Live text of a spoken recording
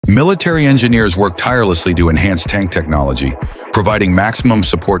Military engineers work tirelessly to enhance tank technology, providing maximum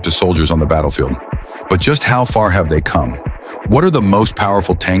support to soldiers on the battlefield. But just how far have they come? What are the most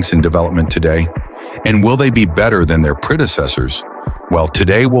powerful tanks in development today? And will they be better than their predecessors? Well,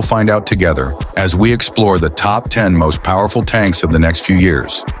 today we'll find out together as we explore the top 10 most powerful tanks of the next few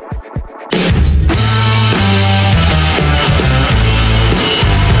years.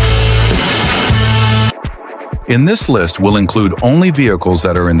 In this list, we'll include only vehicles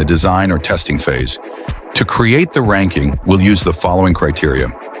that are in the design or testing phase. To create the ranking, we'll use the following criteria.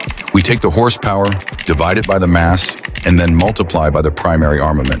 We take the horsepower, divide it by the mass, and then multiply by the primary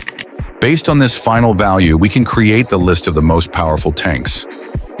armament. Based on this final value, we can create the list of the most powerful tanks.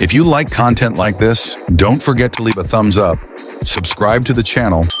 If you like content like this, don't forget to leave a thumbs up, subscribe to the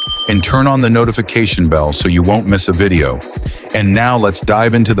channel, and turn on the notification bell so you won't miss a video. And now let's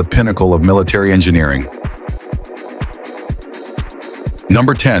dive into the pinnacle of military engineering.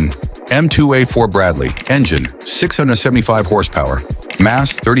 Number 10. M2A4 Bradley. Engine, 675 horsepower.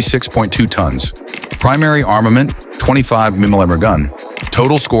 Mass, 36.2 tons. Primary armament, 25mm gun.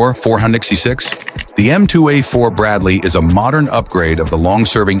 Total score, 466. The M2A4 Bradley is a modern upgrade of the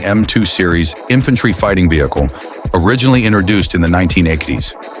long-serving M2 series infantry fighting vehicle, originally introduced in the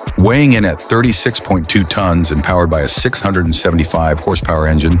 1980s. Weighing in at 36.2 tons and powered by a 675 horsepower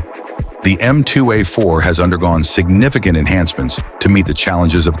engine, the M2A4 has undergone significant enhancements to meet the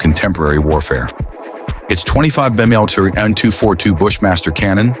challenges of contemporary warfare. Its 25mm M242 Bushmaster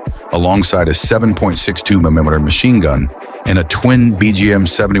cannon, alongside a 7.62mm machine gun and a twin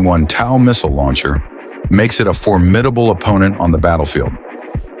BGM-71 TOW missile launcher, makes it a formidable opponent on the battlefield,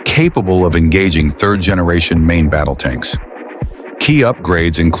 capable of engaging third-generation main battle tanks. Key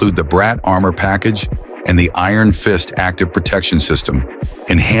upgrades include the Brat armor package and the Iron Fist active protection system,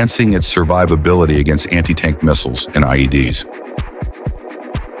 enhancing its survivability against anti-tank missiles and IEDs.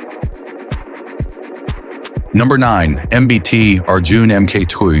 Number 9. MBT ARJUN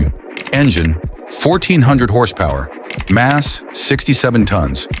Mk2. Engine, 1400 horsepower. Mass, 67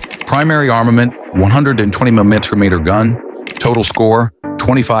 tons. Primary armament, 120mm gun. Total score,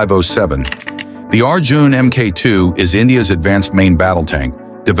 2507. The ARJUN Mk2 is India's advanced main battle tank,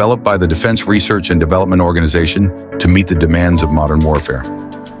 developed by the Defense Research and Development Organization to meet the demands of modern warfare.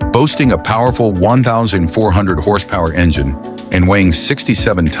 Boasting a powerful 1,400 horsepower engine and weighing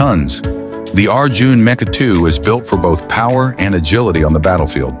 67 tons, the ARJUN Mk2 is built for both power and agility on the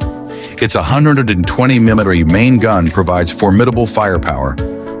battlefield. Its 120mm main gun provides formidable firepower,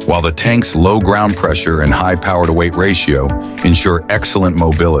 while the tank's low ground pressure and high power-to-weight ratio ensure excellent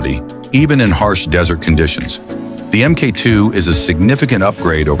mobility, even in harsh desert conditions. The Mk2 is a significant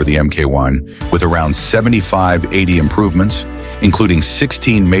upgrade over the Mk1 with around 75-80 improvements, including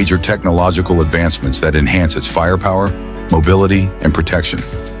 16 major technological advancements that enhance its firepower, mobility, and protection.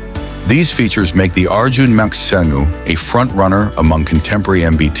 These features make the ARJUN Mk2 a front-runner among contemporary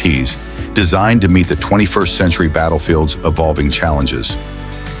MBTs, designed to meet the 21st century battlefield's evolving challenges.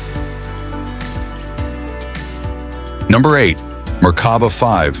 Number 8. Merkava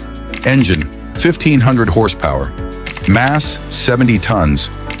V. Engine, 1,500 horsepower. Mass, 70 tons.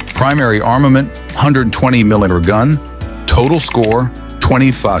 Primary armament, 120mm gun. Total score,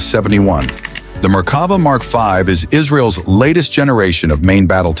 2571. The Merkava Mark V is Israel's latest generation of main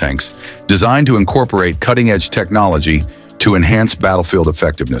battle tanks, designed to incorporate cutting-edge technology to enhance battlefield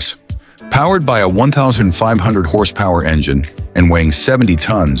effectiveness. Powered by a 1,500 horsepower engine and weighing 70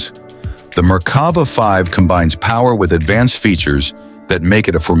 tons, the Merkava V combines power with advanced features that make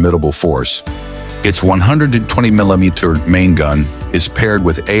it a formidable force. Its 120mm main gun is paired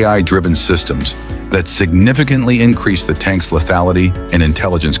with AI-driven systems that significantly increase the tank's lethality and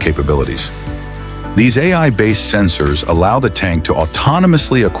intelligence capabilities. These AI-based sensors allow the tank to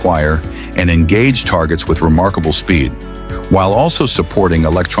autonomously acquire and engage targets with remarkable speed, while also supporting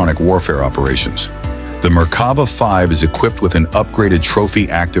electronic warfare operations. The Merkava V is equipped with an upgraded trophy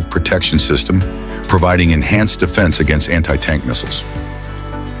active protection system, providing enhanced defense against anti-tank missiles.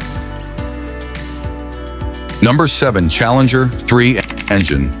 Number 7. Challenger 3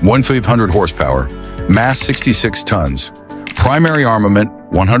 engine, 1,500 horsepower, mass 66 tons. Primary armament,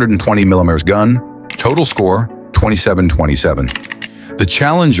 120mm gun. Total score, 2727. The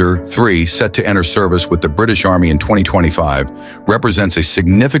Challenger 3, set to enter service with the British Army in 2025, represents a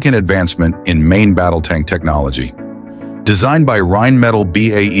significant advancement in main battle tank technology. Designed by Rheinmetall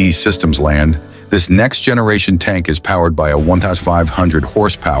BAE Systems Land, this next-generation tank is powered by a 1,500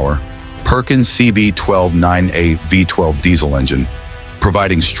 horsepower Perkins CV12-9A V12 diesel engine,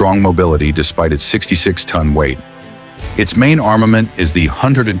 providing strong mobility despite its 66-ton weight. Its main armament is the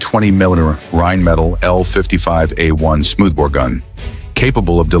 120mm Rheinmetall L55A1 smoothbore gun,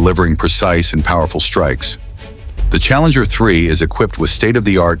 capable of delivering precise and powerful strikes. The Challenger 3 is equipped with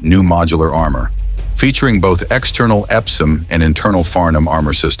state-of-the-art new modular armor, featuring both external Epsom and internal Farnham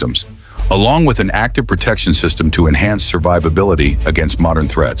armor systems, along with an active protection system to enhance survivability against modern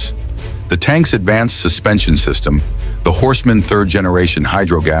threats. The tank's advanced suspension system, the Horseman third-generation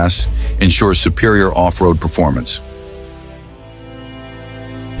hydrogas, ensures superior off-road performance.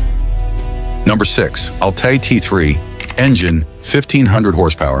 Number 6. Altay T3, engine 1500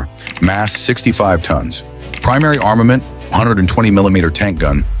 horsepower, mass 65 tons. Primary armament 120mm tank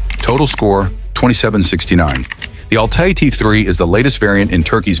gun, total score 2769. The Altay T3 is the latest variant in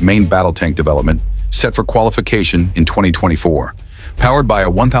Turkey's main battle tank development, set for qualification in 2024. Powered by a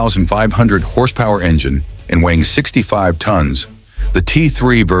 1,500 horsepower engine and weighing 65 tons, the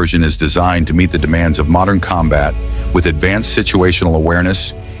T3 version is designed to meet the demands of modern combat with advanced situational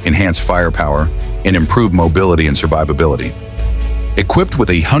awareness, enhanced firepower, and improved mobility and survivability. Equipped with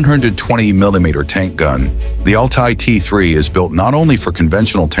a 120mm tank gun, the Altay T3 is built not only for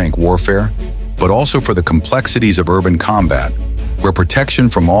conventional tank warfare, but also for the complexities of urban combat, where protection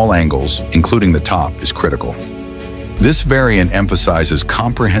from all angles, including the top, is critical. This variant emphasizes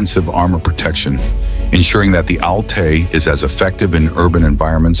comprehensive armor protection, ensuring that the Altay is as effective in urban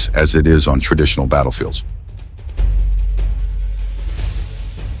environments as it is on traditional battlefields.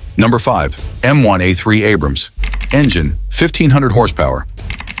 Number 5. M1A3 Abrams, engine 1500 horsepower,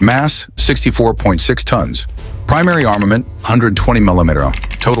 mass 64.6 tons, primary armament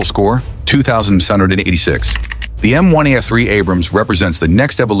 120mm, total score 2,786. The M1A3 Abrams represents the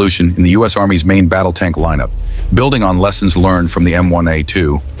next evolution in the U.S. Army's main battle tank lineup, building on lessons learned from the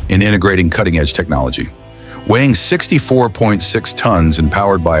M1A2 in integrating cutting-edge technology. Weighing 64.6 tons and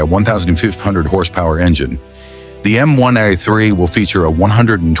powered by a 1,500 horsepower engine, the M1A3 will feature a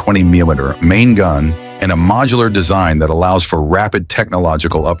 120mm main gun and a modular design that allows for rapid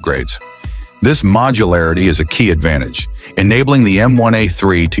technological upgrades. This modularity is a key advantage, enabling the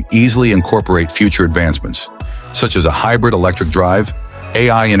M1A3 to easily incorporate future advancements, such as a hybrid electric drive,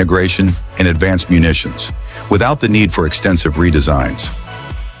 AI integration, and advanced munitions, without the need for extensive redesigns.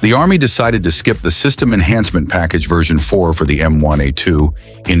 The Army decided to skip the System Enhancement Package version 4 for the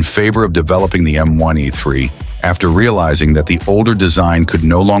M1A2 in favor of developing the M1A3 after realizing that the older design could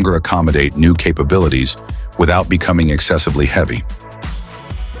no longer accommodate new capabilities without becoming excessively heavy.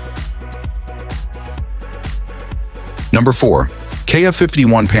 Number 4.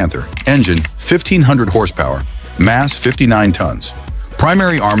 KF51 Panther, engine 1500 horsepower, mass 59 tons,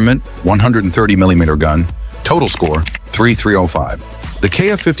 primary armament 130mm gun, total score 3305. The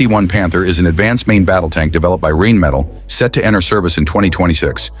KF51 Panther is an advanced main battle tank developed by Rheinmetall, set to enter service in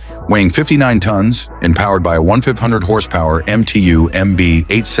 2026. Weighing 59 tons and powered by a 1,500 horsepower MTU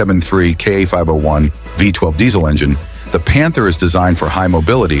MB873 KA501 V12 diesel engine, the Panther is designed for high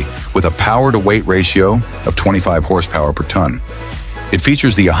mobility with a power-to-weight ratio of 25 horsepower per ton. It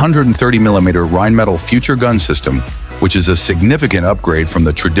features the 130mm Rheinmetall Future Gun System, which is a significant upgrade from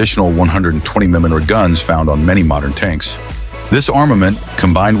the traditional 120mm guns found on many modern tanks. This armament,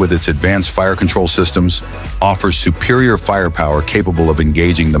 combined with its advanced fire control systems, offers superior firepower capable of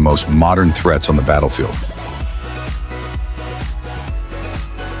engaging the most modern threats on the battlefield.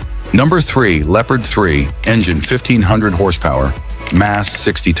 Number 3. Leopard 3, engine 1500 horsepower, mass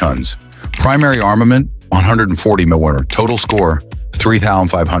 60 tons, primary armament 140mm, total score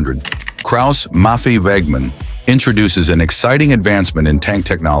 3,500. Krauss Maffei Wegmann introduces an exciting advancement in tank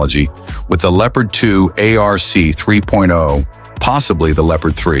technology with the Leopard 2 ARC 3.0, possibly the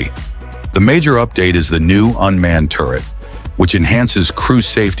Leopard 3. The major update is the new unmanned turret, which enhances crew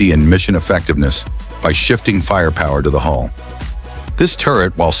safety and mission effectiveness by shifting firepower to the hull. This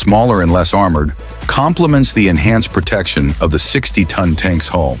turret, while smaller and less armored, complements the enhanced protection of the 60-ton tank's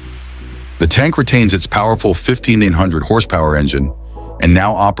hull. The tank retains its powerful 1,500 horsepower engine and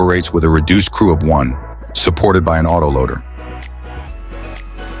now operates with a reduced crew of 1, supported by an autoloader.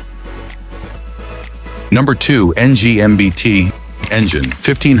 Number 2. NGMBT engine,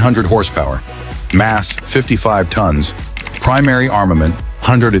 1,500 horsepower, mass 55 tons, primary armament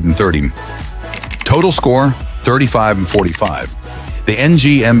 130. Total score 35 and 45. The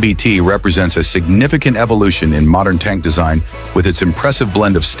NGMBT represents a significant evolution in modern tank design with its impressive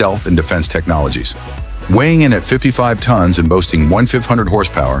blend of stealth and defense technologies. Weighing in at 55 tons and boasting 1,500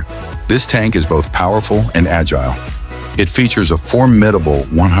 horsepower, this tank is both powerful and agile. It features a formidable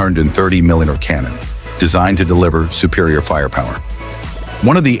 130mm cannon, designed to deliver superior firepower.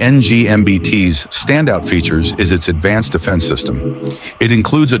 One of the NGMBT's standout features is its advanced defense system. It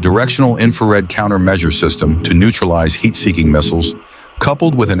includes a directional infrared countermeasure system to neutralize heat-seeking missiles,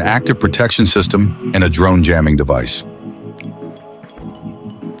 coupled with an active protection system and a drone jamming device.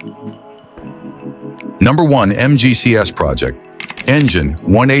 Number 1, MGCS project. Engine,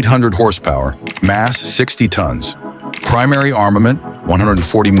 1,800 horsepower, mass, 60 tons. Primary armament,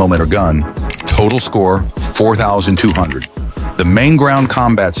 140mm gun, total score, 4,200. The main ground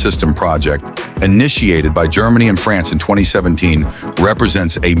combat system project, initiated by Germany and France in 2017,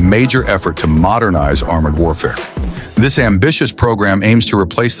 represents a major effort to modernize armored warfare. This ambitious program aims to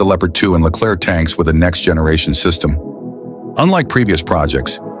replace the Leopard 2 and Leclerc tanks with a next-generation system. Unlike previous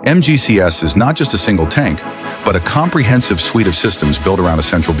projects, MGCS is not just a single tank, but a comprehensive suite of systems built around a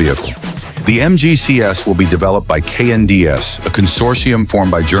central vehicle. The MGCS will be developed by KNDS, a consortium formed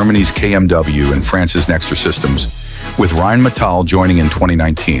by Germany's KMW and France's Nexter Systems, with Rheinmetall joining in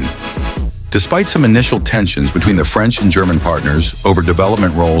 2019. Despite some initial tensions between the French and German partners over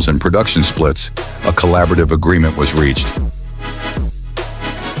development roles and production splits, a collaborative agreement was reached.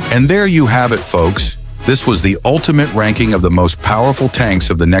 And there you have it, folks. This was the ultimate ranking of the most powerful tanks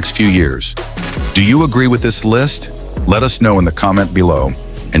of the next few years. Do you agree with this list? Let us know in the comment below.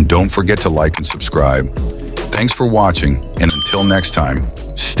 And don't forget to like and subscribe. Thanks for watching, and until next time,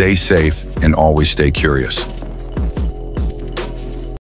 stay safe and always stay curious.